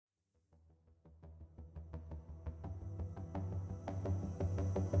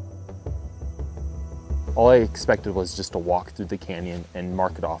All I expected was just to walk through the canyon and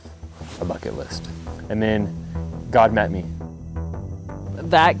mark it off a bucket list. And then God met me.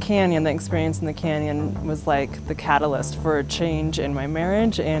 That canyon, the experience in the canyon was like the catalyst for a change in my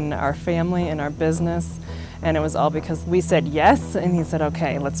marriage, in our family, in our business. And it was all because we said yes, and he said,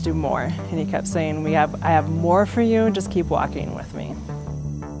 okay, let's do more. And he kept saying, I have more for you, just keep walking with me.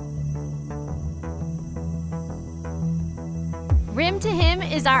 Rim to Him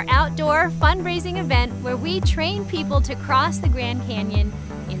is our outdoor fundraising event where we train people to cross the Grand Canyon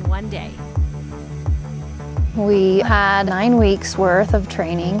in one day. We had 9 weeks worth of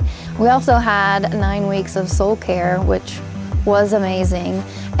training. We also had 9 weeks of soul care, which was amazing.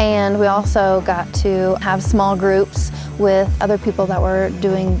 And we also got to have small groups with other people that were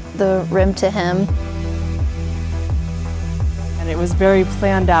doing the Rim to Him. And it was very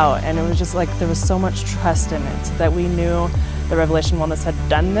planned out, and it was just like there was so much trust in it that we knew the Revelation Wellness had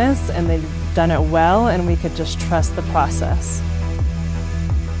done this and they'd done it well, and we could just trust the process.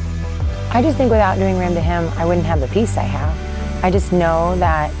 I just think without doing Rim to Him, I wouldn't have the peace I have. I just know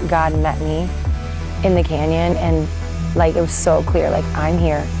that God met me in the canyon, and like it was so clear, like I'm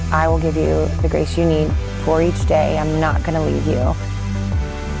here. I will give you the grace you need for each day. I'm not gonna leave you.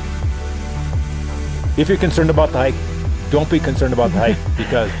 If you're concerned about the hike, don't be concerned about the hike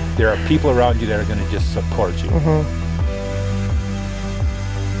because there are people around you that are gonna just support you.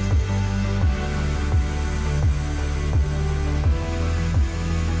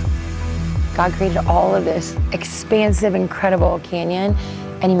 God created all of this expansive, incredible canyon,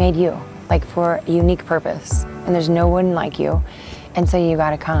 and He made you, like for a unique purpose. And there's no one like you. And so you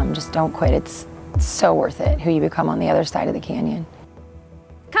gotta come, just don't quit. It's so worth it, who you become on the other side of the canyon.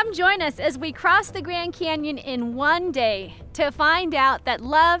 Come join us as we cross the Grand Canyon in one day to find out that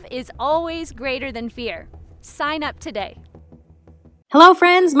love is always greater than fear. Sign up today. Hello,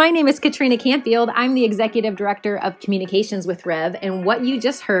 friends. My name is Katrina Canfield. I'm the Executive Director of Communications with Rev, and what you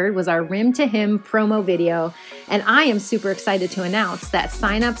just heard was our Rim to Him promo video, and I am super excited to announce that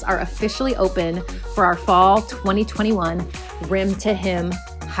signups are officially open for our Fall 2021 Rim to Him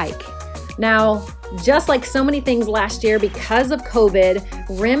hike. Now, just like so many things last year, because of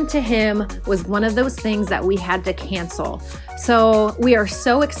COVID, Rim to Him was one of those things that we had to cancel. So we are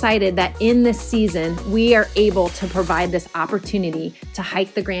so excited that in this season, we are able to provide this opportunity to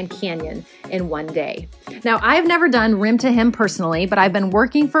hike the Grand Canyon in one day. Now, I've never done Rim to Him personally, but I've been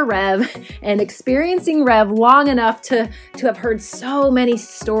working for Rev and experiencing Rev long enough to have heard so many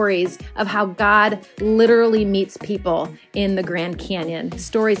stories of how God literally meets people in the Grand Canyon.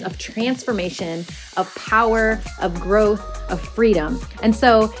 Stories of transformation, of power, of growth, of freedom. And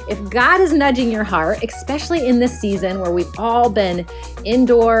so if God is nudging your heart, especially in this season where we've all been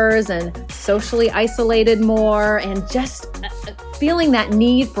indoors and socially isolated more and just feeling that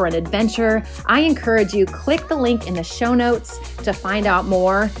need for an adventure, I encourage you, click the link in the show notes to find out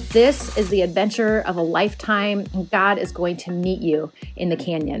more. This is the adventure of a lifetime, and God is going to meet you in the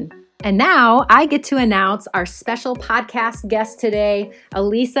canyon. And now I get to announce our special podcast guest today.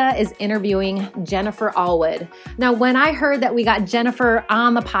 Elisa is interviewing Jennifer Allwood. Now, when I heard that we got Jennifer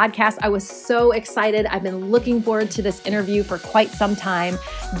on the podcast, I was so excited. I've been looking forward to this interview for quite some time.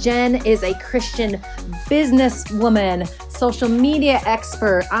 Jen is a Christian businesswoman, social media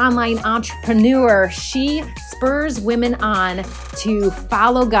expert, online entrepreneur. She spurs women on to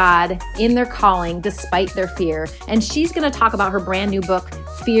follow God in their calling despite their fear. And she's going to talk about her brand new book,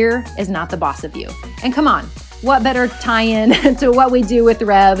 Fear is Not the Boss of You. And come on, what better tie-in to what we do with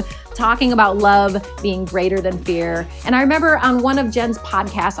Rev, talking about love being greater than fear. And I remember on one of Jen's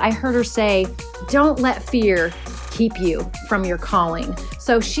podcasts, I heard her say, don't let fear keep you from your calling.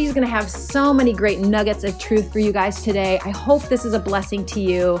 So she's going to have so many great nuggets of truth for you guys today. I hope this is a blessing to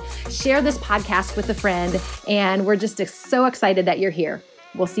you. Share this podcast with a friend, and we're just so excited that you're here.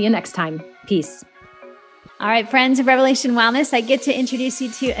 We'll see you next time. Peace. All right, friends of Revelation Wellness, I get to introduce you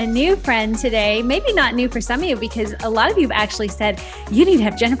to a new friend today. Maybe not new for some of you, because a lot of you have actually said, you need to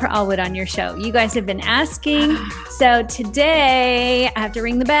have Jennifer Allwood on your show. You guys have been asking. So today, I have to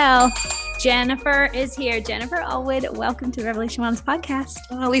ring the bell. Jennifer is here. Jennifer Allwood, welcome to Revelation Wellness Podcast.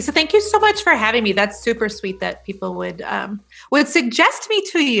 Oh, Lisa, thank you so much for having me. That's super sweet that people would suggest me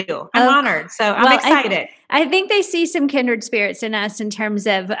to you. I'm honored. So I'm excited. I think they see some kindred spirits in us in terms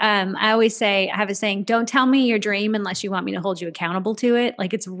of, I always say, I have a saying, don't tell me your dream unless you want me to hold you accountable to it.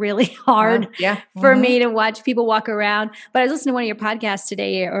 Like, it's really hard for me to watch people walk around. But I was listening to one of your podcasts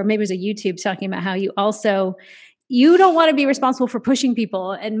today, or maybe it was a YouTube, talking about how you don't want to be responsible for pushing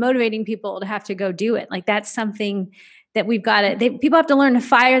people and motivating people to have to go do it. Like, that's something that we've got to, people have to learn to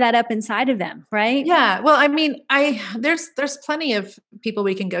fire that up inside of them, right? Yeah. Well, I mean, there's plenty of people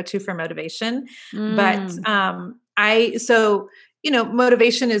we can go to for motivation. But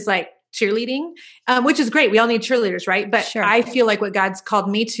motivation is like cheerleading, which is great. We all need cheerleaders, right? But I feel like what God's called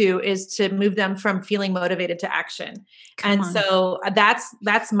me to is to move them from feeling motivated to action. So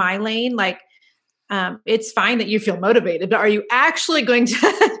that's my lane. Like, it's fine that you feel motivated, but are you actually going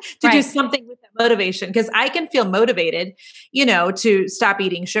to do something with that motivation? Because I can feel motivated, to stop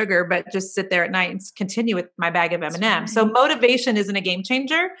eating sugar, but just sit there at night and continue with my bag of M&Ms. Right. So motivation isn't a game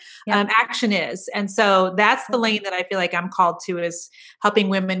changer. Action is. And so that's the lane that I feel like I'm called to, is helping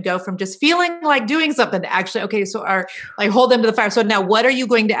women go from just feeling like doing something to actually, hold them to the fire. So now what are you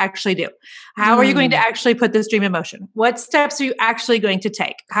going to actually do? How are you going to actually put this dream in motion? What steps are you actually going to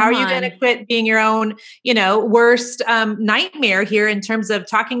take? How are you going to quit being your own, worst nightmare here in terms of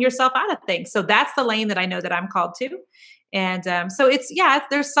talking yourself out of things? So that's the lane that I know that I'm called to. And so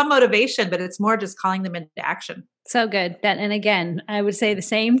there's some motivation, but it's more just calling them into action. So good. And again, I would say the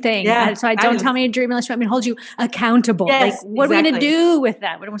same thing. Yeah, so don't tell me your dream unless you want me to hold you accountable. Yes, what are we going to do with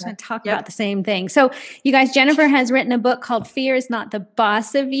that? We're going to talk about the same thing. So you guys, Jennifer has written a book called Fear is Not the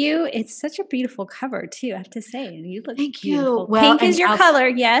Boss of You. It's such a beautiful cover too, I have to say. And you look beautiful. Well, pink is your color.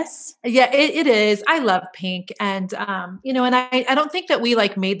 Yes. Yeah, it is. I love pink. And, and I don't think that we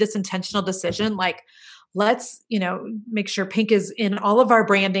made this intentional decision. Let's, make sure pink is in all of our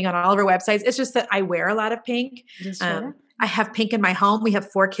branding on all of our websites. It's just that I wear a lot of pink. I have pink in my home. We have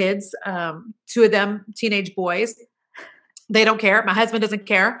 4 kids, 2 of them teenage boys. They don't care. My husband doesn't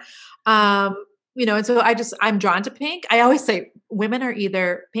care. And so I'm drawn to pink. I always say women are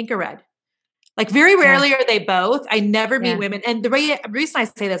either pink or red. Very rarely are they both. I never meet women. And the reason I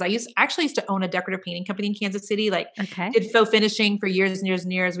say this, I actually used to own a decorative painting company in Kansas City. Did faux finishing for years and years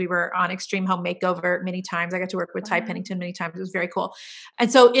and years. We were on Extreme Home Makeover many times. I got to work with Ty Pennington many times. It was very cool.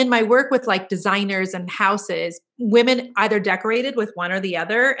 And so in my work with designers and houses, women either decorated with one or the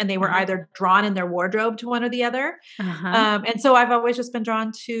other, and they were either drawn in their wardrobe to one or the other. And so I've always just been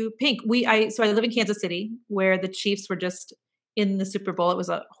drawn to pink. I live in Kansas City, where the Chiefs were just in the Super Bowl. It was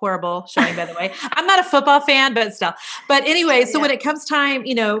a horrible showing, by the way. I'm not a football fan, but still. But anyway, so when it comes time,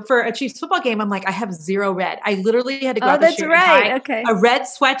 for a Chiefs football game, I'm like, I have 0 red. I literally had to go out this year and buy a red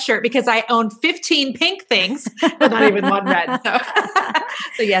sweatshirt because I own 15 pink things, but not even 1 red.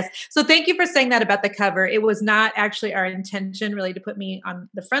 So yes. So thank you for saying that about the cover. It was not actually our intention really to put me on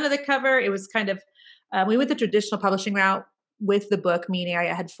the front of the cover. It was kind of, we went the traditional publishing route with the book, meaning I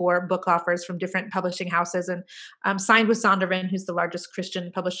had 4 book offers from different publishing houses, and signed with Zondervan, who's the largest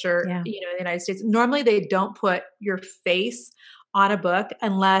Christian publisher in the United States. Normally, they don't put your face on a book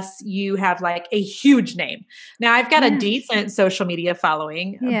unless you have a huge name. Now, I've got a decent social media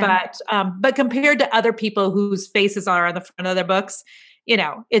following, but compared to other people whose faces are on the front of their books,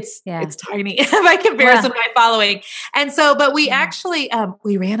 it's tiny by comparison to my following. And so, but we actually,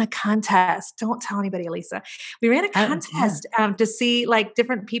 we ran a contest. Don't tell anybody, Elisa. We ran a contest to see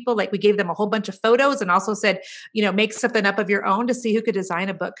different people. We gave them a whole bunch of photos and also said, make something up of your own to see who could design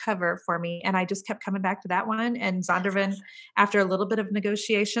a book cover for me. And I just kept coming back to that one. And Zondervan, after a little bit of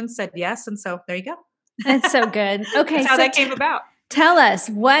negotiation, said yes. And so there you go. That's so good. Okay. That's how that came about. Tell us,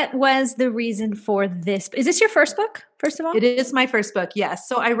 what was the reason for this? Is this your first book, first of all? It is my first book, yes.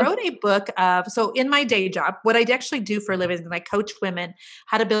 So I wrote a book so in my day job, what I actually do for a living is I coach women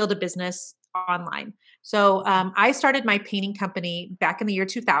how to build a business online. So I started my painting company back in the year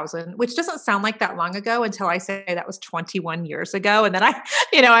 2000, which doesn't sound like that long ago until I say that was 21 years ago. And then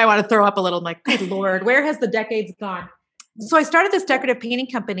I want to throw up a little. I'm like, good Lord, where has the decades gone? So I started this decorative painting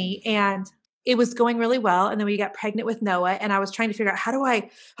company, and it was going really well. And then we got pregnant with Noah, and I was trying to figure out how do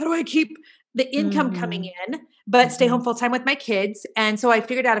I keep the income coming in, but stay home full time with my kids. And so I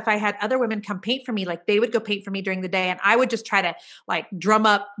figured out if I had other women come paint for me, they would go paint for me during the day, and I would just try to drum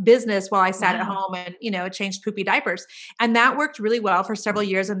up business while I sat at home and, changed poopy diapers. And that worked really well for several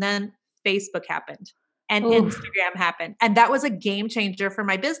years. And then Facebook happened. And Instagram happened. And that was a game changer for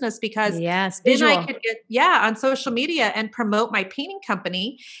my business because then I could get, on social media and promote my painting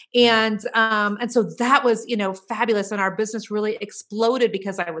company. And so that was, fabulous. And our business really exploded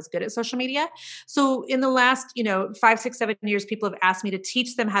because I was good at social media. So in the last, 5, 6, 7 years, people have asked me to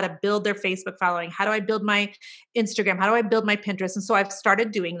teach them how to build their Facebook following. How do I build my Instagram? How do I build my Pinterest? And so I've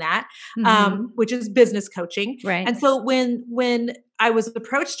started doing that, which is business coaching. Right. And so when I was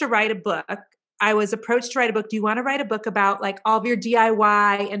approached to write a book, do you want to write a book about all of your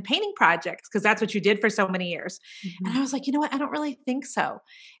DIY and painting projects? Because that's what you did for so many years. And I was like, you know what? I don't really think so.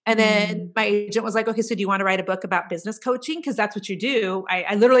 And then my agent was like, okay, so do you want to write a book about business coaching? Because that's what you do.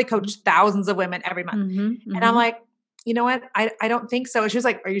 I literally coach thousands of women every month. And I'm like, you know what? I don't think so. And she was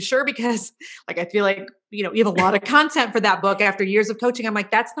like, are you sure? Because like, I feel like, you have a lot of content for that book after years of coaching. I'm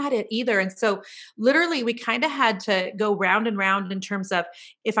like, that's not it either. And so literally we kind of had to go round and round in terms of,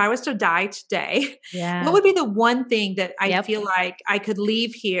 if I was to die today, what would be the one thing that I feel like I could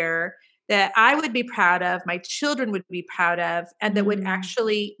leave here that I would be proud of, my children would be proud of, and that would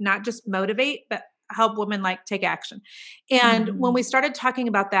actually not just motivate, but help women like take action. And when we started talking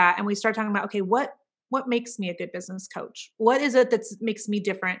about that, and we started talking about, okay, what makes me a good business coach? What is it that makes me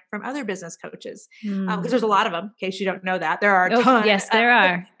different from other business coaches? Because there's a lot of them, in case you don't know that. There are a ton. Yes, there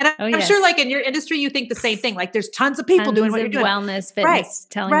are. And I'm sure like in your industry, you think the same thing. Like there's tons of people doing what you're doing. Wellness, fitness,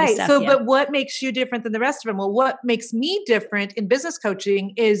 telling you stuff. So, but what makes you different than the rest of them? Well, what makes me different in business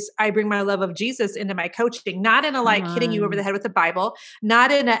coaching is I bring my love of Jesus into my coaching, not in a like hitting you over the head with the Bible,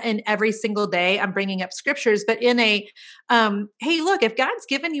 not in every single day I'm bringing up scriptures, but in a, hey, look, if God's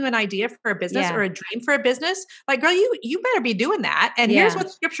given you an idea for a business or a dream for a business, like, girl, you better be doing that. And here's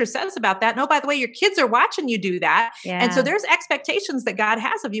what scripture says about that. No, by the way, your kids are watching you do that. And so there's expectations that God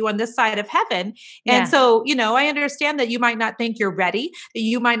has of you on this side of heaven. And so, I understand that you might not think you're ready, that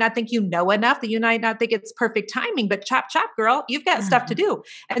you might not think you know enough, that you might not think it's perfect timing, but chop, chop, girl, you've got stuff to do.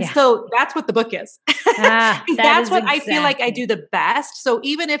 And so that's what the book is. That's what I feel like I do the best. So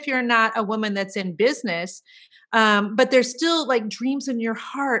even if you're not a woman that's in business, but there's still like dreams in your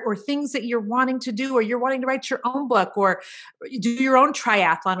heart or things that you're wanting to do, or you're wanting to write your own book or do your own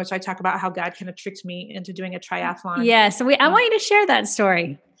triathlon, which I talk about how God kind of tricked me into doing a triathlon. Yeah. So I want you to share that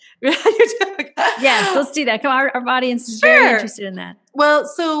story. Yes, let's do that. Come on, our audience is very interested in that. Well,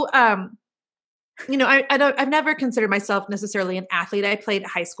 so, I've never considered myself necessarily an athlete. I played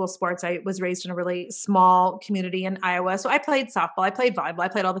high school sports. I was raised in a really small community in Iowa. So I played softball, I played volleyball, I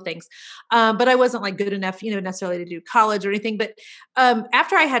played all the things. But I wasn't like good enough, necessarily to do college or anything. But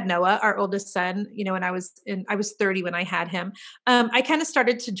after I had Noah, our oldest son, and I was 30 when I had him, I kind of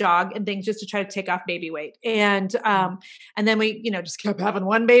started to jog and things just to try to take off baby weight. And then we, just kept having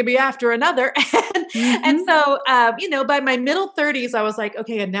one baby after another. And so, by my middle 30s, I was like,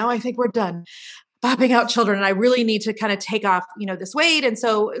 okay, and now I think we're done popping out children. And I really need to kind of take off, this weight. And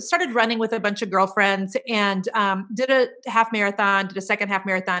so started running with a bunch of girlfriends and did a half marathon, did a second half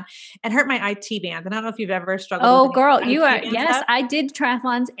marathon and hurt my IT band. And I don't know if you've ever struggled with Oh, girl, you are. Yes, stuff. I did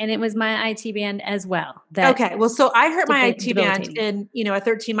triathlons and it was my IT band as well. Okay. Well, so I hurt my IT band in, a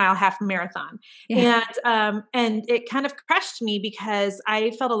 13-mile half marathon. Yeah. And it kind of crushed me because I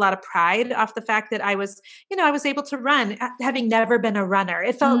felt a lot of pride off the fact that I was able to run, having never been a runner.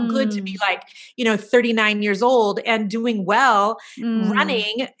 It felt good to be like, 39 years old and doing well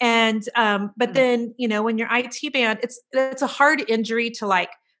running. And, but then, when your IT band, it's a hard injury to like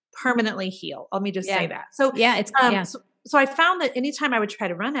permanently heal. Let me just say that. So So I found that anytime I would try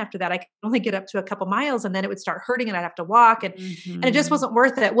to run after that, I could only get up to a couple miles and then it would start hurting and I'd have to walk and it just wasn't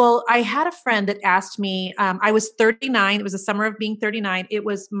worth it. Well, I had a friend that asked me, I was 39. It was the summer of being 39. It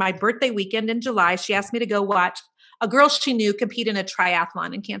was my birthday weekend in July. She asked me to go watch a girl she knew compete in a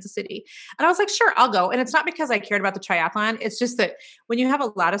triathlon in Kansas City. And I was like, sure, I'll go. And it's not because I cared about the triathlon. It's just that when you have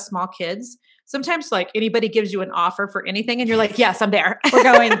a lot of small kids, sometimes like anybody gives you an offer for anything and you're like, yes, I'm there. We're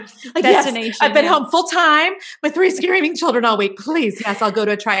going like, destination. Yes, I've been home full time with 3 screaming children all week. Please. Yes, I'll go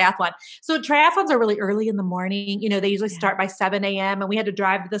to a triathlon. So triathlons are really early in the morning. They usually start by 7 a.m. and we had to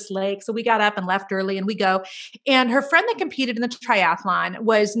drive to this lake. So we got up and left early and we go. And her friend that competed in the triathlon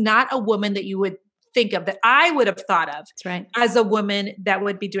was not a woman that you would think of, that I would have thought of as a woman that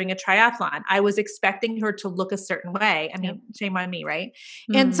would be doing a triathlon. I was expecting her to look a certain way. I mean, shame on me, right?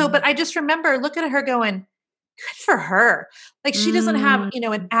 And so, but I just remember looking at her going, good for her. Like she doesn't have,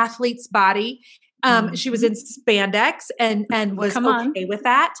 an athlete's body. She was in spandex and was okay with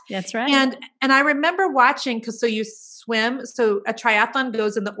that. That's right. And I remember watching, so you swim. So a triathlon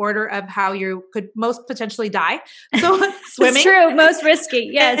goes in the order of how you could most potentially die. So swimming. It's true. Most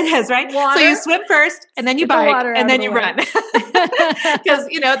risky. Yes. It is, right? Water. So you swim first and then you bike and then you run. Because,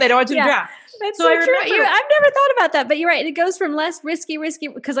 they don't want you to drown. That's so true. I've never thought about that, but you're right. It goes from less risky,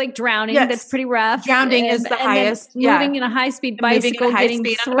 because like drowning, that's pretty rough. Drowning is the highest. Moving in a high-speed bicycle, getting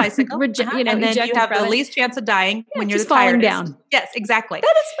on a bicycle. And then you have the least chance of dying when you're the tiredest. Falling down. Yes, exactly.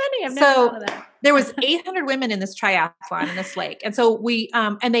 That is funny. I've never thought of that. There was 800 women in this triathlon in this lake. And so we,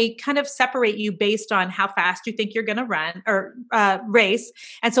 and they kind of separate you based on how fast you think you're going to run or race.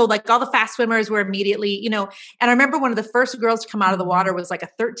 And so like all the fast swimmers were immediately, and I remember one of the first girls to come out of the water was like a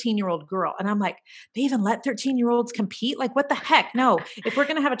 13-year-old girl. And I'm like, they even let 13-year-olds compete? Like, what the heck? No, if we're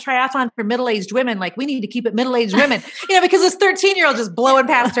going to have a triathlon for middle-aged women, like we need to keep it middle-aged women, because this 13-year-old just blowing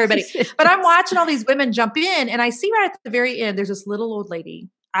past everybody. But I'm watching all these women jump in and I see right at the very end, there's this little old lady.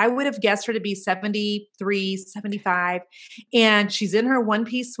 I would have guessed her to be 73, 75. And she's in her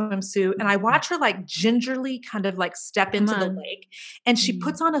one-piece swimsuit. And I watch her like gingerly kind of like step into the lake, and she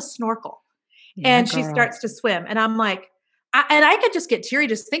puts on a snorkel and she starts to swim. And I'm like, I could just get teary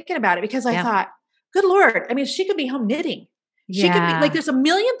just thinking about it, because I thought, good Lord. I mean, she could be home knitting. She could be like, there's a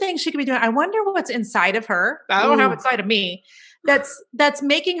million things she could be doing. I wonder what's inside of her. I don't have inside of me. That's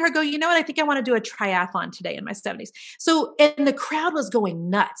making her go, you know what? I think I want to do a triathlon today in my 70s. So, and the crowd was going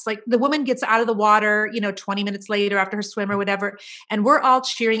nuts. Like the woman gets out of the water, 20 minutes later after her swim or whatever. And we're all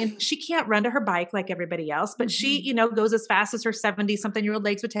cheering, and she can't run to her bike like everybody else, but she, goes as fast as her 70-something-year-old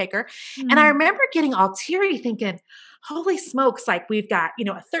legs would take her. And I remember getting all teary thinking, holy smokes, like we've got,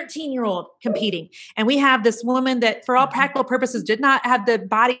 a 13-year-old competing, and we have this woman that for all practical purposes did not have the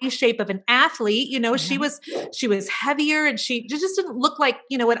body shape of an athlete. She was heavier, and she just didn't look like,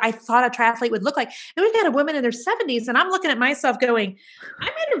 what I thought a triathlete would look like. And we've got a woman in their 70s, and I'm looking at myself going,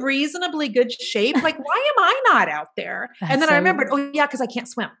 I'm in reasonably good shape. Like, why am I not out there? And then I remembered, because I can't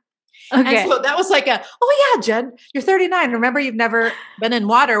swim. Okay. And so that was like Jen, you're 39. Remember, you've never been in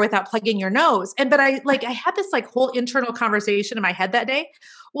water without plugging your nose. But I had this like whole internal conversation in my head that day.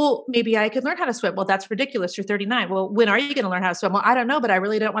 Well, maybe I could learn how to swim. Well, that's ridiculous. You're 39. Well, when are you going to learn how to swim? Well, I don't know, but I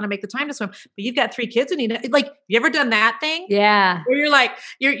really don't want to make the time to swim. But you've got 3 kids and you ever done that thing? Yeah. Where you're like,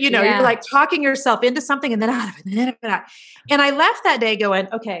 you're like talking yourself into something and then out of it, and then out. And I left that day going,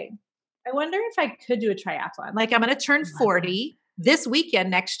 okay, I wonder if I could do a triathlon. Like, I'm going to turn 40 this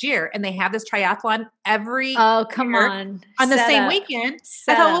weekend next year, and they have this triathlon every year on the same weekend.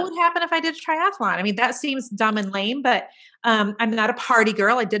 I thought, what would happen if I did a triathlon? I mean, that seems dumb and lame, but I'm not a party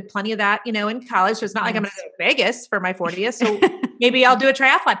girl. I did plenty of that, in college. So it's not like I'm going to go to Vegas for my 40th. So maybe I'll do a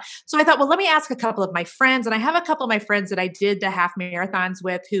triathlon. So I thought, well, let me ask a couple of my friends. And I have a couple of my friends that I did the half marathons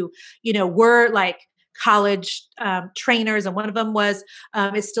with who, were like college trainers, and one of them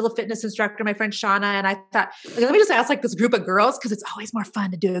is still a fitness instructor, my friend Shauna. And I thought, let me just ask like this group of girls, because it's always more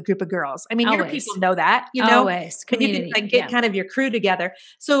fun to do a group of girls. I mean, your people know that, always and you can like get kind of your crew together.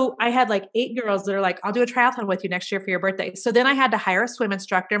 So I had like 8 girls that are like, I'll do a triathlon with you next year for your birthday. So then I had to hire a swim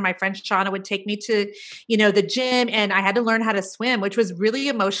instructor. My friend Shauna would take me to, the gym, and I had to learn how to swim, which was really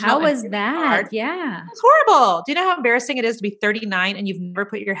emotional. How was that? Hard. Yeah. It's horrible. Do you know how embarrassing it is to be 39 and you've never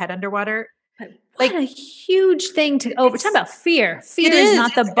put your head underwater? What a huge thing to overcome. About fear. Fear is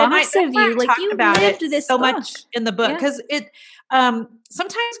not the boss of you. Like, you lived this so much in the book, because it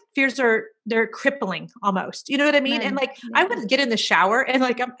sometimes fears they're crippling almost. You know what I mean? Right. And like, I would get in the shower, and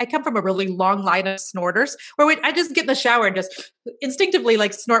like, I come from a really long line of snorters where I just get in the shower and just instinctively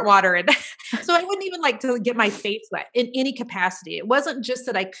like snort water. And so I wouldn't even like to get my face wet in any capacity. It wasn't just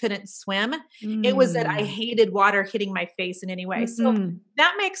that I couldn't swim. It was that I hated water hitting my face in any way. So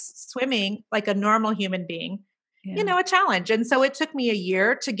that makes swimming like a normal human being, a challenge. And so it took me a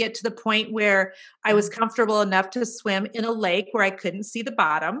year to get to the point where I was comfortable enough to swim in a lake where I couldn't see the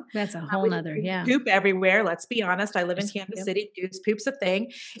bottom. That's a whole nother, poop everywhere. Let's be honest. I live in Kansas City. Goose poop's a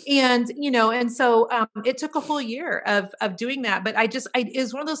thing. And, and so it took a whole year of doing that. But it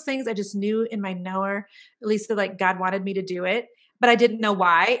was one of those things I just knew in my knower, at least that like God wanted me to do it. But I didn't know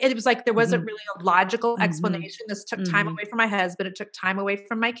why. It was like, there wasn't really a logical explanation. This took time away from my husband. It took time away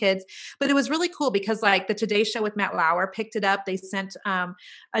from my kids, but it was really cool because like the Today Show with Matt Lauer picked it up. They sent a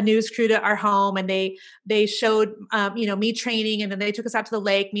news crew to our home, and they showed, me training, and then they took us out to the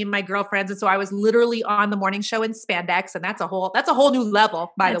lake, me and my girlfriends. And so I was literally on the morning show in spandex, and that's a whole new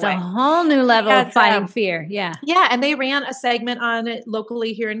level, by the way. That's a whole new level of fighting fear. Yeah. Yeah. And they ran a segment on it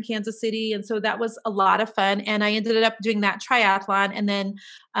locally here in Kansas City. And so that was a lot of fun. And I ended up doing that triathlon. And then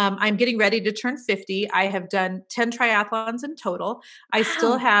I'm getting ready to turn 50. I have done 10 triathlons in total. I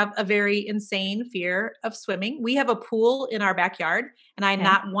still have a very insane fear of swimming. We have a pool in our backyard, and I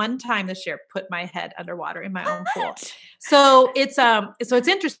not one time this year put my head underwater in my own pool. So it's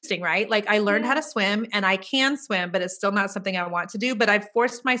interesting, right? Like, I learned how to swim, and I can swim, but it's still not something I want to do. But I've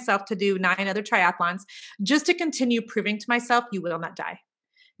forced myself to do 9 other triathlons just to continue proving to myself, you will not die.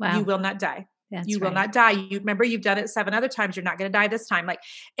 Wow. You will not die. You will not die. You remember, you've done it 7 other times. You're not going to die this time. Like,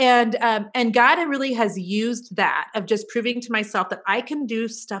 and God really has used that of just proving to myself that I can do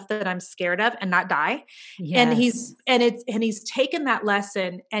stuff that I'm scared of and not die. Yes. And he's taken that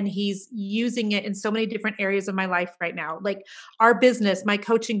lesson, and he's using it in so many different areas of my life right now. Like, our business, my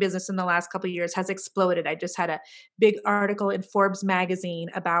coaching business in the last couple of years has exploded. I just had a big article in Forbes magazine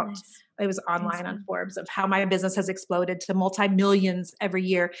about it was online on Forbes of how my business has exploded to multi-millions every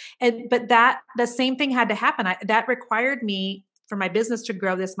year. But the same thing had to happen. That required me for my business to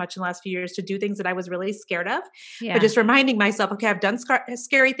grow this much in the last few years, to do things that I was really scared of, Yeah. but just reminding myself, okay, I've done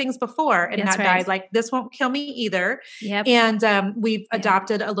scary things before and That's not right. died. Like this won't kill me either. Yep. And we've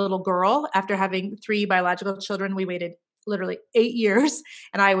adopted a little girl after having 3 biological children. We waited literally 8 years.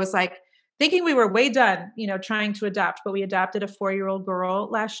 And I was like thinking we were way done, trying to adopt, but we adopted a 4-year-old girl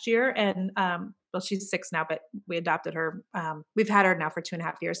last year. And, well, she's 6 now, but we adopted her. We've had her now for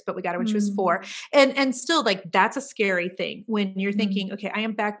 2.5 years, but we got her when she was 4. And still, like, that's a scary thing when you're thinking, okay, I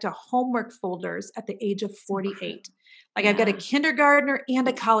am back to homework folders at the age of 48. Like I've got a kindergartner and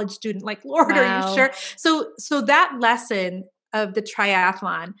a college student. Like, Lord, are you sure? So that lesson of the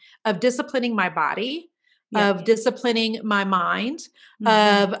triathlon, of disciplining my body, of disciplining my mind,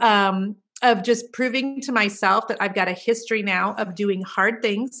 of just proving to myself that I've got a history now of doing hard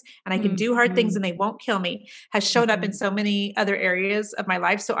things and I can do hard things and they won't kill me, has shown up in so many other areas of my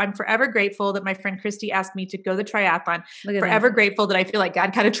life. So I'm forever grateful that my friend Christy asked me to go the triathlon. Forever grateful that I feel like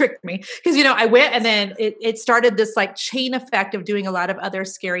God kind of tricked me, because, I went and then it started this like chain effect of doing a lot of other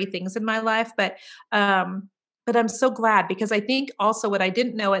scary things in my life. But I'm so glad, because I think also what I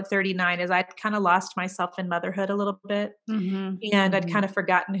didn't know at 39 is I'd kind of lost myself in motherhood a little bit. And I'd kind of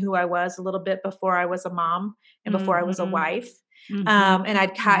forgotten who I was a little bit before I was a mom and before I was a wife. And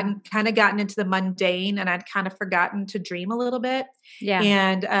I'd kind of gotten into the mundane, and I'd kind of forgotten to dream a little bit.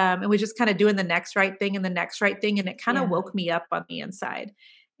 And it was just kind of doing the next right thing and the next right thing. And it kind of woke me up on the inside.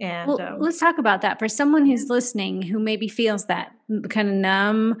 And let's talk about that for someone who's listening, who maybe feels that kind of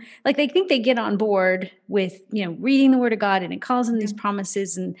numb, like they think they get on board with, reading the Word of God, and it calls in these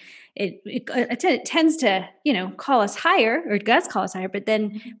promises, and it tends to, call us higher, or it does call us higher, but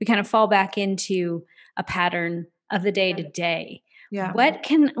then we kind of fall back into a pattern of the day to day. Yeah.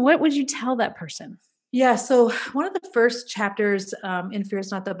 What would you tell that person? Yeah. So one of the first chapters in Fear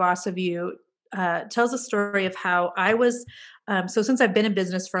Is Not the Boss of You tells a story of how I was. So since I've been in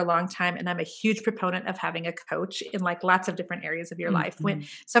business for a long time, and I'm a huge proponent of having a coach in like lots of different areas of your life,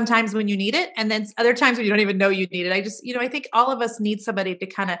 sometimes when you need it, and then other times when you don't even know you need it. I just, I think all of us need somebody to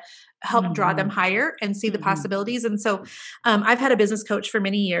kind of help draw them higher and see the possibilities. And so I've had a business coach for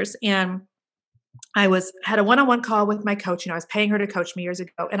many years, and I had a one-on-one call with my coach. I was paying her to coach me years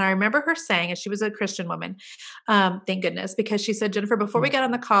ago. And I remember her saying, and she was a Christian woman, thank goodness, because she said, Jennifer, before we got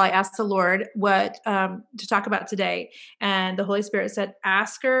on the call, I asked the Lord what to talk about today. And the Holy Spirit said,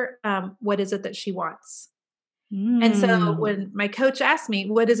 ask her, what is it that she wants? And so when my coach asked me,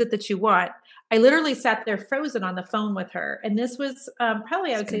 what is it that you want? I literally sat there frozen on the phone with her. And this was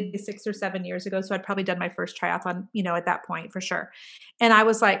probably, I would say 6 or 7 years ago. So I'd probably done my first triathlon, at that point for sure. And I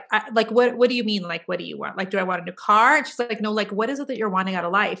was like, what do you mean? Like, what do you want? Like, do I want a new car? And she's like, no, like, what is it that you're wanting out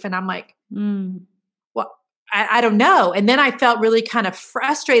of life? And I'm like, well, I don't know. And then I felt really kind of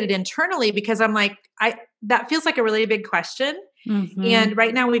frustrated internally, because I'm like, that feels like a really big question. And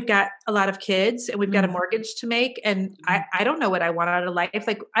right now we've got a lot of kids, and we've got a mortgage to make. And I don't know what I want out of life.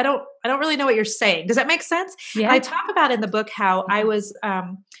 Like, I don't really know what you're saying. Does that make sense? Yeah. I talk about in the book how I was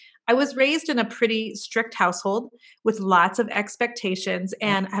raised in a pretty strict household with lots of expectations,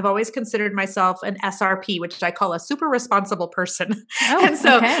 and I've always considered myself an SRP, which I call a super responsible person. And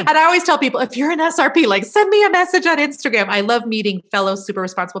I always tell people, if you're an SRP, like, send me a message on Instagram. I love meeting fellow super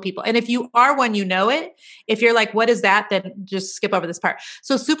responsible people. And if you are one, it. If you're like, what is that? Then just skip over this part.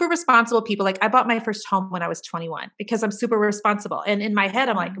 So super responsible people, like, I bought my first home when I was 21 because I'm super responsible. And in my head,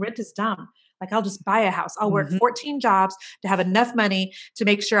 I'm like, rent is dumb. Like, I'll just buy a house. I'll work 14 jobs to have enough money to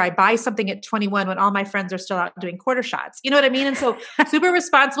make sure I buy something at 21 when all my friends are still out doing quarter shots. You know what I mean? And so super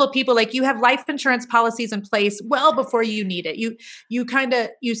responsible people, like, you have life insurance policies in place well before you need it.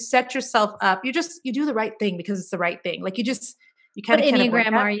 You set yourself up. You do the right thing because it's the right thing. Like, you kind of. What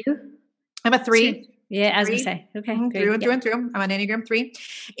Enneagram are you? I'm a 3. Yeah, as we say. Okay. Through and through. I'm an Enneagram 3.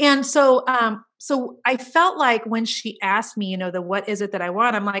 And so, so I felt like when she asked me, what is it that I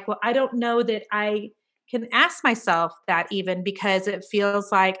want? I'm like, well, I don't know that I can ask myself that, even, because it feels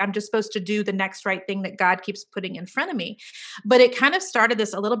like I'm just supposed to do the next right thing that God keeps putting in front of me. But it kind of started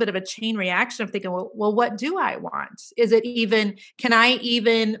a little bit of a chain reaction of thinking, well, what do I want? Can I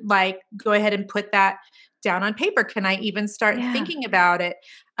even like go ahead and put that down on paper? Can I even start thinking about it?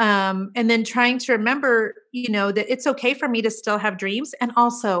 And then trying to remember, that it's okay for me to still have dreams and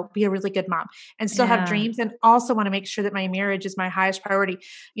also be a really good mom and still have dreams, and also want to make sure that my marriage is my highest priority,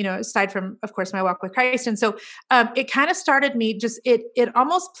 aside from, of course, my walk with Christ. And so it kind of started me it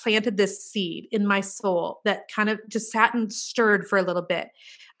almost planted this seed in my soul that kind of just sat and stirred for a little bit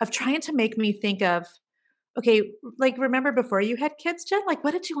of trying to make me think of, okay, like remember before you had kids, Jen, like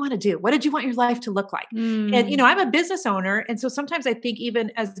what did you want to do? What did you want your life to look like? And, you know, I'm a business owner. And so sometimes I think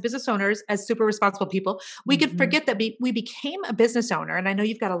even as business owners, as super responsible people, we could forget that we became a business owner. And I know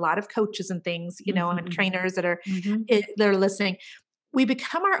you've got a lot of coaches and things, you know, and trainers that are, they're listening. We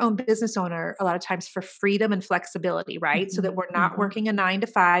become our own business owner a lot of times for freedom and flexibility, right? So that we're not working a 9 to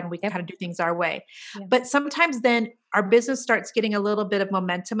 5 and we can kind of do things our way. But sometimes then our business starts getting a little bit of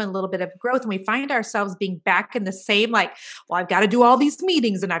momentum and a little bit of growth. And we find ourselves being back in the same, like, well, I've got to do all these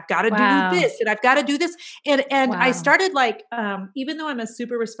meetings and I've got to do this and I've got to do this. And I started like, even though I'm a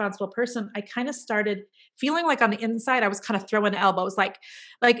super responsible person, I kind of started feeling like on the inside, I was kind of throwing elbows,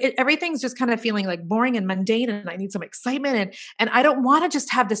 everything's just kind of feeling like boring and mundane and I need some excitement. And I don't want to just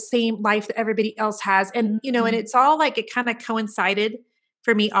have the same life that everybody else has. And, you know, and it's all like, it kind of coincided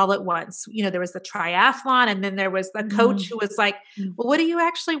for me all at once. You know, there was the triathlon and then there was the coach who was like, well, what do you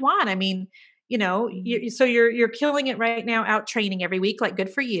actually want? I mean, you know, you're killing it right now out training every week, like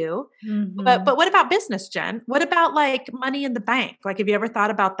good for you. But what about business, Jen? What about like money in the bank? Like, have you ever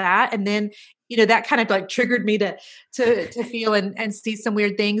thought about that? And then, you know, that kind of like triggered me to feel and see some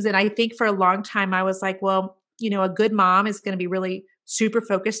weird things. And I think for a long time I was like, well, you know, a good mom is going to be really super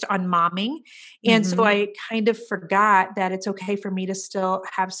focused on momming. And so I kind of forgot that it's okay for me to still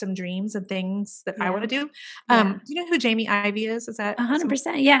have some dreams and things that I want to do. Do you know who Jamie Ivey is? Is that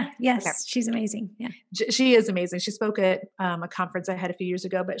 100%? Yeah. Yes. Okay. She's amazing. Yeah. She is amazing. She spoke at a conference I had a few years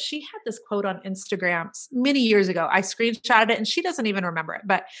ago, but she had this quote on Instagram many years ago. I screenshotted it and she doesn't even remember it,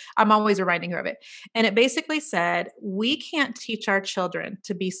 but I'm always reminding her of it. And it basically said, we can't teach our children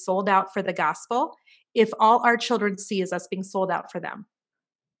to be sold out for the gospel if all our children see is us being sold out for them.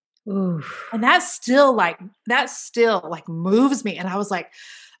 Oof. And that still moves me. And I was like,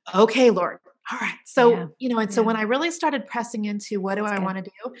 okay, Lord. All right. So, you know, and so when I really started pressing into what do I want to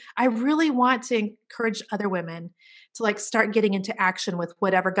do, I really want to encourage other women to like start getting into action with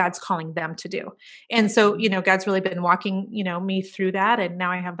whatever God's calling them to do. And so, you know, God's really been walking, you know, me through that. And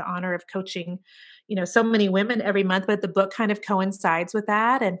now I have the honor of coaching, you know, so many women every month, but the book kind of coincides with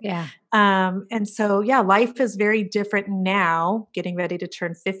that. And so, life is very different now, getting ready to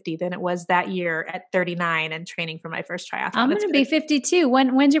turn 50 than it was that year at 39 and training for my first triathlon. I'm going to be 52.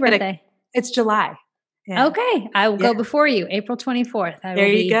 When's your birthday? It's July. Yeah. Okay. I will go before you, April 24th. There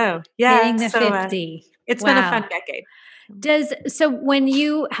you go. Yeah. Hitting the 50. It's been a fun decade. So when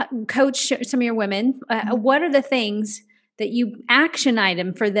you coach some of your women, what are the things that you action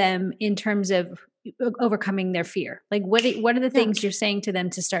item for them in terms of overcoming their fear? Like what are the things you're saying to them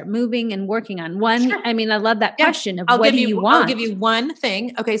to start moving and working on? One, sure. I mean, I love that question of what do you want? I'll give you one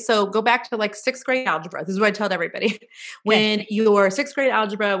thing. Okay. So go back to like 6th grade algebra. This is what I tell everybody. When your 6th grade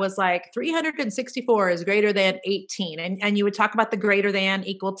algebra was like 364 is greater than 18. And you would talk about the greater than,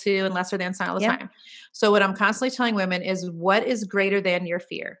 equal to, and lesser than sign all the time. So what I'm constantly telling women is what is greater than your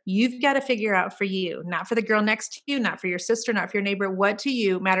fear? You've got to figure out for you, not for the girl next to you, not for your sister, not for your neighbor, what to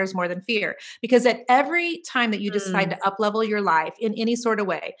you matters more than fear. Because at every time that you decide to up-level your life in any sort of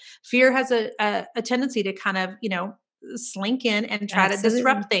way, fear has a tendency to kind of, you know, slink in and try to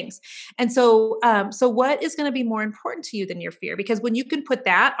disrupt things. And so, so what is going to be more important to you than your fear? Because when you can put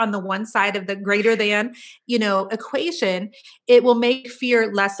that on the one side of the greater than, you know, equation, it will make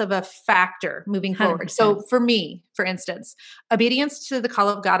fear less of a factor moving forward. 100%. So for me, for instance, obedience to the call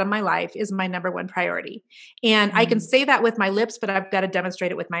of God in my life is my number one priority. And I can say that with my lips, but I've got to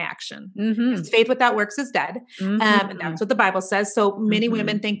demonstrate it with my action. Because faith without works is dead. And that's what the Bible says. So many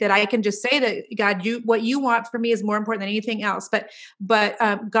women think that I can just say that, God, what you want for me is more important than anything else. But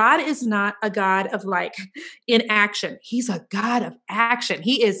God is not a God of like inaction. He's a God of action.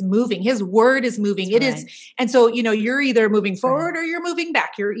 He is moving. His word is moving. That's right. And so, you know, you're either moving forward or you're moving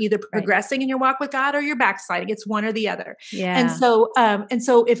back. You're either progressing in your walk with God or you're backsliding. It's one or the other. Yeah. And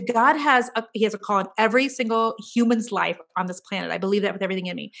so if God he has a call on every single human's life on this planet, I believe that with everything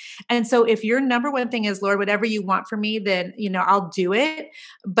in me. And so if your number one thing is, Lord, whatever you want for me, then, you know, I'll do it.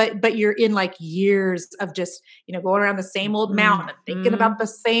 But you're in like years of just, you know, going around the same old mountain, thinking about the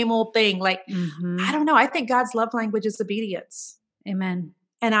same old thing. Like, I don't know. I think God's love language is obedience. Amen.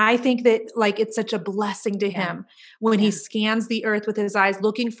 And I think that like, it's such a blessing to him when he scans the earth with his eyes,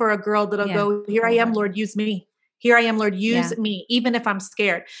 looking for a girl that'll go, here I am, Lord, use me. Here I am, Lord, use me, even if I'm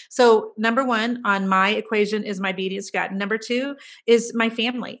scared. So number one on my equation is my obedience to God. Number two is my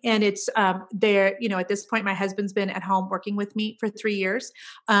family. And it's there, you know, at this point, my husband's been at home working with me for 3 years.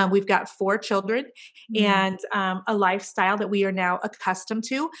 We've got 4 children and a lifestyle that we are now accustomed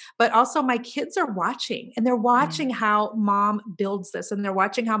to, but also my kids are watching and they're watching how mom builds this and they're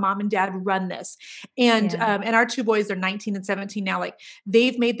watching how mom and dad run this. And our 2 boys, they're 19 and 17 now, like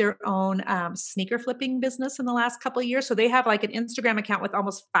they've made their own sneaker flipping business in the last couple of years. So they have like an Instagram account with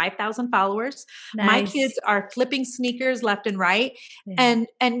almost 5,000 followers. Nice. My kids are flipping sneakers left and right. And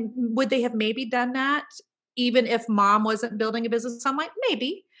would they have maybe done that even if mom wasn't building a business? I'm like,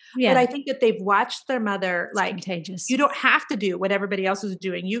 maybe. But I think that they've watched their mother, it's like, contagious. You don't have to do what everybody else is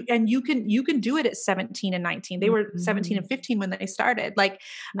doing. You can do it at 17 and 19. They were 17 and 15 when they started. Like,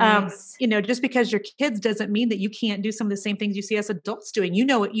 you know, just because your kids doesn't mean that you can't do some of the same things you see us adults doing. You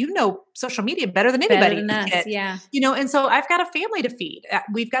know, social media better than anybody. Better than us, you know, and so I've got a family to feed.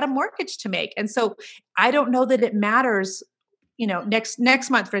 We've got a mortgage to make. And so I don't know that it matters. You know, next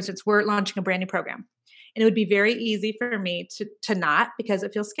month, for instance, we're launching a brand new program. And it would be very easy for me to not, because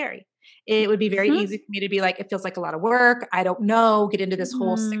it feels scary. It would be very easy for me to be like, it feels like a lot of work. I don't know, get into this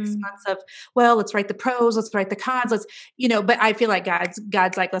whole 6 months of, well, let's write the pros, let's write the cons, let's, you know, but I feel like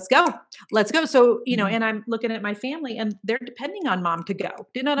God's like, let's go. So, you know, and I'm looking at my family and they're depending on mom to go.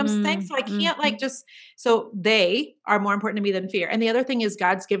 Do you know what I'm saying? So I can't like so they are more important to me than fear. And the other thing is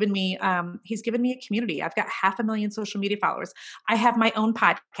God's given me, he's given me a community. I've got 500,000 social media followers. I have my own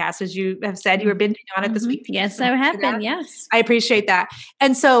podcast, as you have said, you were binging on it this week. Yes, I have been. Yes. I appreciate that.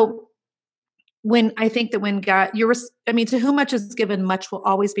 And so I think that when God, to whom much is given, much will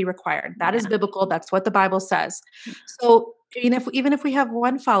always be required. That is biblical. That's what the Bible says. So even if we have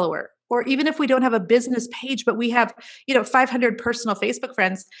 1 follower, or even if we don't have a business page, but we have, 500 personal Facebook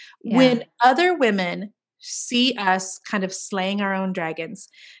friends, when other women see us kind of slaying our own dragons,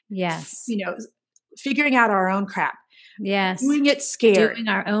 figuring out our own crap, doing it scared, doing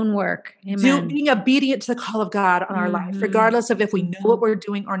our own work, being obedient to the call of God on our life, regardless of if we know what we're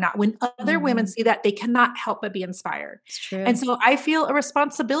doing or not. When other women see that, they cannot help but be inspired. It's true. And so I feel a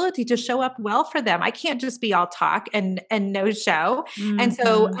responsibility to show up well for them. I can't just be all talk and no show. And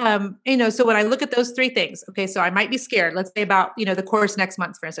so, so when I look at those 3 things, okay, so I might be scared. Let's say about, the course next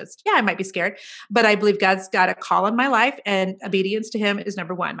month, for instance. Yeah, I might be scared, but I believe God's got a call on my life, and obedience to him is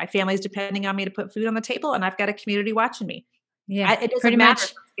number 1. My family is depending on me to put food on the table, and I've got a community watching me. Yeah, it doesn't matter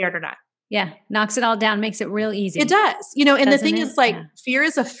if I'm scared or not. Yeah, knocks it all down, makes it real easy. It does. And the thing is, like, fear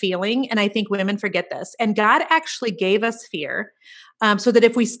is a feeling, and I think women forget this. And God actually gave us fear so that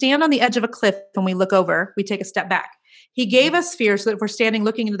if we stand on the edge of a cliff and we look over, we take a step back. He gave us fear so that if we're standing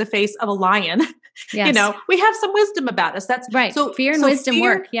looking into the face of a lion, we have some wisdom about us. That's right. So fear and wisdom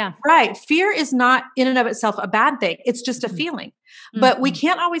work. Yeah. Right. Fear is not in and of itself a bad thing. It's just a feeling. But we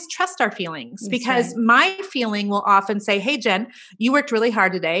can't always trust our feelings, because my feeling will often say, hey, Jen, you worked really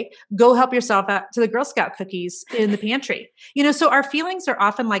hard today. Go help yourself out to the Girl Scout cookies in the pantry. So our feelings are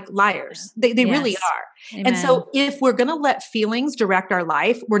often like liars. They really are. Amen. And so if we're going to let feelings direct our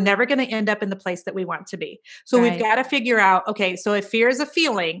life, we're never going to end up in the place that we want to be. So we've got to figure out, okay, so if fear is a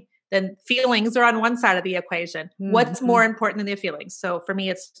feeling, then feelings are on one side of the equation. What's more important than the feelings? So for me,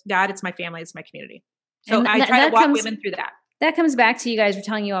 it's God, it's my family, it's my community. So I try to walk women through that. That comes back to you guys were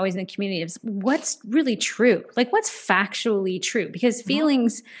telling you always in the community of what's really true, like what's factually true, because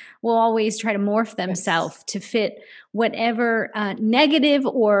feelings will always try to morph themselves to fit whatever negative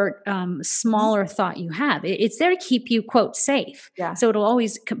or smaller thought you have. It's there to keep you, quote, safe. Yeah. So it'll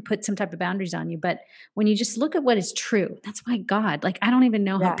always put some type of boundaries on you. But when you just look at what is true, that's why God, like, I don't even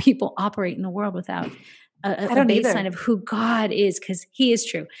know how people operate in the world without a baseline of who God is, because he is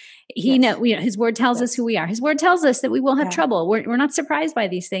true. He his word tells us who we are. His word tells us that we will have trouble. We're not surprised by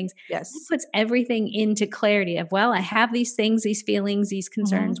these things. Yes. It puts everything into clarity of, well, I have these things, these feelings, these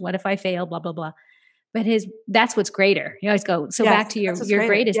concerns. What if I fail? Blah, blah, blah. But that's what's greater. You always go, so back to your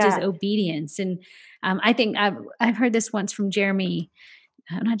greatest is obedience. And I think I've heard this once from Jeremy,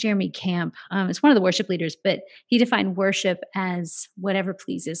 not Jeremy Camp. It's one of the worship leaders, but he defined worship as whatever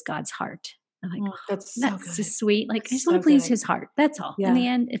pleases God's heart. I'm like, that's just sweet. Like, I just want to please his heart. That's all. Yeah. In the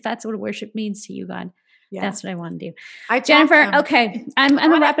end, if that's what worship means to you, God, that's what I want to do. Jennifer, okay. I'm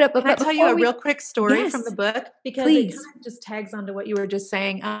going to wrap it up. Can I tell you a real quick story from the book? Because it kind of just tags onto what you were just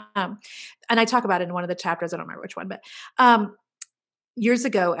saying. And I talk about it in one of the chapters. I don't remember which one, but years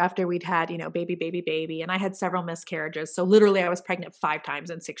ago after we'd had, baby, and I had several miscarriages. So literally I was pregnant 5 times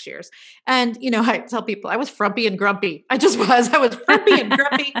in 6 years. And, I tell people I was frumpy and grumpy. I was frumpy and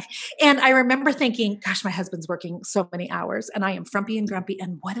grumpy. And I remember thinking, gosh, my husband's working so many hours and I am frumpy and grumpy.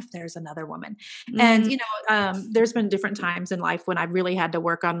 And what if there's another woman? And, there's been different times in life when I've really had to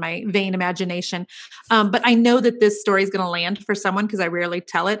work on my vain imagination. But I know that this story is going to land for someone because I rarely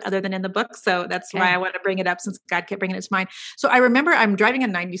tell it other than in the book. So that's why I want to bring it up since God kept bringing it to mind. So I remember I'm driving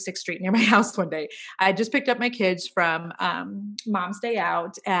on 96th Street near my house one day. I just picked up my kids from Mom's Day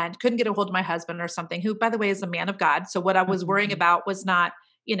Out and couldn't get a hold of my husband or something, who, by the way, is a man of God. So what I was worrying about was not,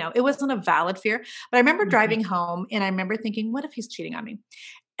 it wasn't a valid fear. But I remember driving home and I remember thinking, what if he's cheating on me?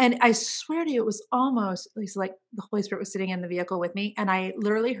 And I swear to you, it was almost like the Holy Spirit was sitting in the vehicle with me. And I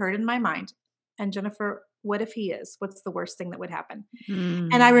literally heard in my mind, and Jennifer, what if he is? What's the worst thing that would happen?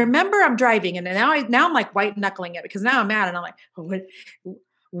 And I remember I'm driving and now I'm like white knuckling it because now I'm mad and I'm like,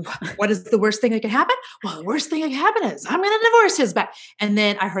 what is the worst thing that could happen? Well, the worst thing that could happen is I'm going to divorce his back. And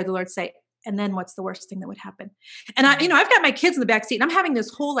then I heard the Lord say, and then what's the worst thing that would happen? And I've got my kids in the back seat and I'm having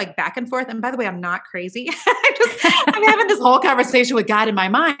this whole like back and forth. And by the way, I'm not crazy. I'm having this whole conversation with God in my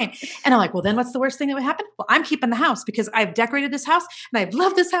mind. And I'm like, well, then what's the worst thing that would happen? Well, I'm keeping the house because I've decorated this house and I've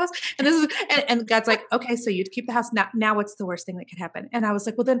loved this house. And and God's like, okay, so you'd keep the house. Now what's the worst thing that could happen? And I was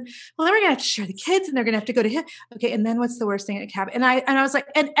like, well, then we're going to have to share the kids and they're going to have to go to him. Okay. And then what's the worst thing that could happen? And I was like,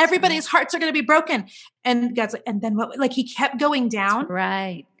 and everybody's hearts are going to be broken. And God's like, and then what? Like he kept going down.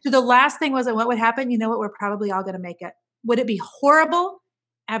 Right. So the last thing was, what would happen? You know what? We're probably all going to make it. Would it be horrible?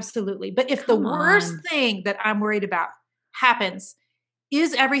 Absolutely. But if the worst thing that I'm worried about happens,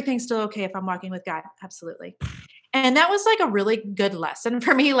 is everything still okay if I'm walking with God? Absolutely. And that was like a really good lesson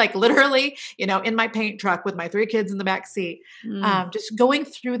for me, like literally, in my paint truck with my 3 kids in the back seat, just going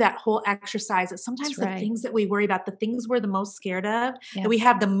through that whole exercise that sometimes the things that we worry about, the things we're the most scared of, that we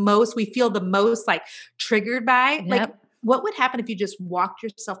feel the most like triggered by, like what would happen if you just walked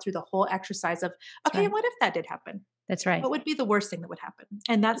yourself through the whole exercise of, okay, what if that did happen? That's right. What would be the worst thing that would happen?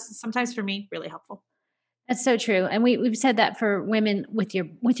 And that's sometimes for me really helpful. That's so true. And we've said that for women with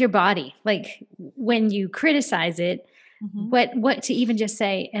your body, like when you criticize it, what to even just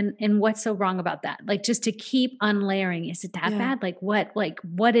say and what's so wrong about that? Like just to keep unlayering. Is it that bad? Like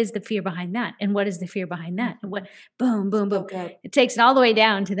what is the fear behind that? And what is the fear behind that? And what, boom, boom, boom. Okay. It takes it all the way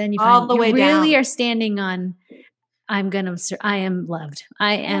down to then you find you really are standing on, I am loved.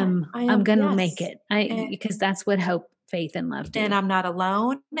 I'm going to make it. Because that's what hope, faith, and love do. And I'm not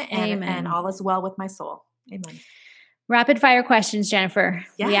alone. And all is well with my soul. Amen. Rapid fire questions, Jennifer.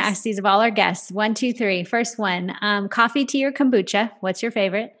 Yes. We ask these of all our guests. 1, 2, 3. First one, coffee, tea, or kombucha? What's your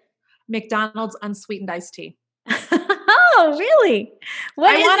favorite? McDonald's unsweetened iced tea. Oh, really?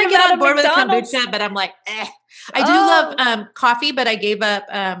 I want to get on board with kombucha, but I'm like, I do love coffee, but I gave up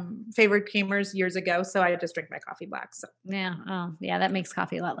favorite creamers years ago, so I just drink my coffee black. So yeah, that makes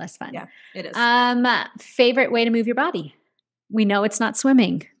coffee a lot less fun. Yeah, it is. Favorite way to move your body? We know it's not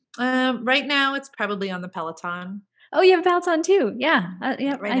swimming. Right now, it's probably on the Peloton. Oh, you have a Peloton too? Yeah, right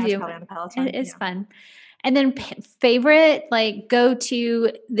now I do. It's probably on the Peloton. It's fun. And then favorite, like go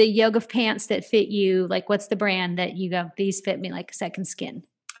to the yoga pants that fit you. Like what's the brand that you go, these fit me like a second skin?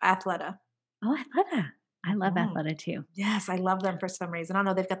 Athleta. Oh, Athleta. I love Athleta too. Yes, I love them for some reason. I don't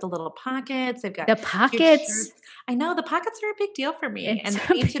know. They've got the little pockets. They've got the pockets. I know the pockets are a big deal for me, and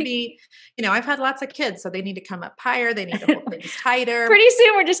they need to be. I've had lots of kids, so they need to come up higher. They need to hold things tighter. Pretty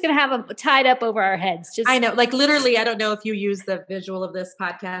soon, we're just going to have them tied up over our heads. I know, like literally. I don't know if you use the visual of this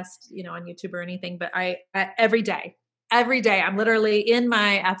podcast, on YouTube or anything, but I every day, I'm literally in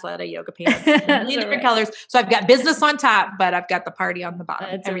my Athleta yoga pants, different colors. So I've got business on top, but I've got the party on the bottom.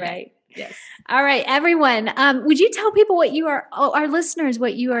 That's every right. day. Yes. All right, everyone. Would you tell people our listeners,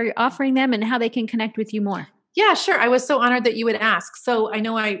 what you are offering them and how they can connect with you more? Yeah, sure. I was so honored that you would ask. So I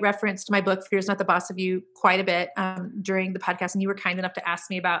know I referenced my book, Fear is Not the Boss of You, quite a bit during the podcast. And you were kind enough to ask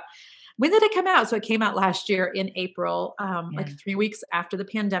me about when did it come out? So it came out last year in April, like 3 weeks after the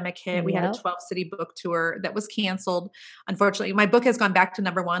pandemic hit. We had a 12-city book tour that was canceled. Unfortunately, my book has gone back to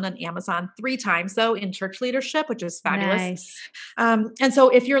 #1 on Amazon 3 times, though, in church leadership, which is fabulous. Nice. And so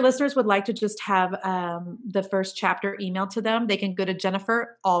if your listeners would like to just have the first chapter emailed to them, they can go to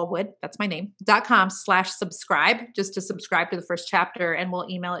JenniferAllwood, that's my name, .com/subscribe, just to subscribe to the first chapter, and we'll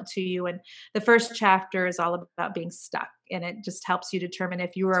email it to you. And the first chapter is all about being stuck. And it just helps you determine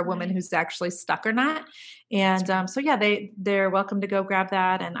if you are a woman who's actually stuck or not. And they're welcome to go grab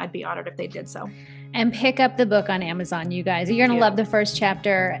that. And I'd be honored if they did so. And pick up the book on Amazon, you guys. You're going to love the first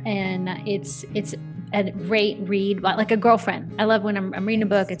chapter. And it's a great read, like a girlfriend. I love when I'm reading a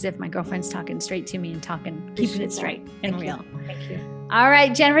book, it's if my girlfriend's talking straight to me and keeping it straight and real. Thank you. All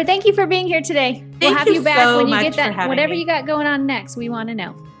right, Jennifer, thank you for being here today. We'll have you back when you get that, whatever you got going on next. We want to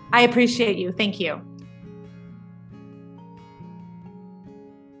know. I appreciate you. Thank you.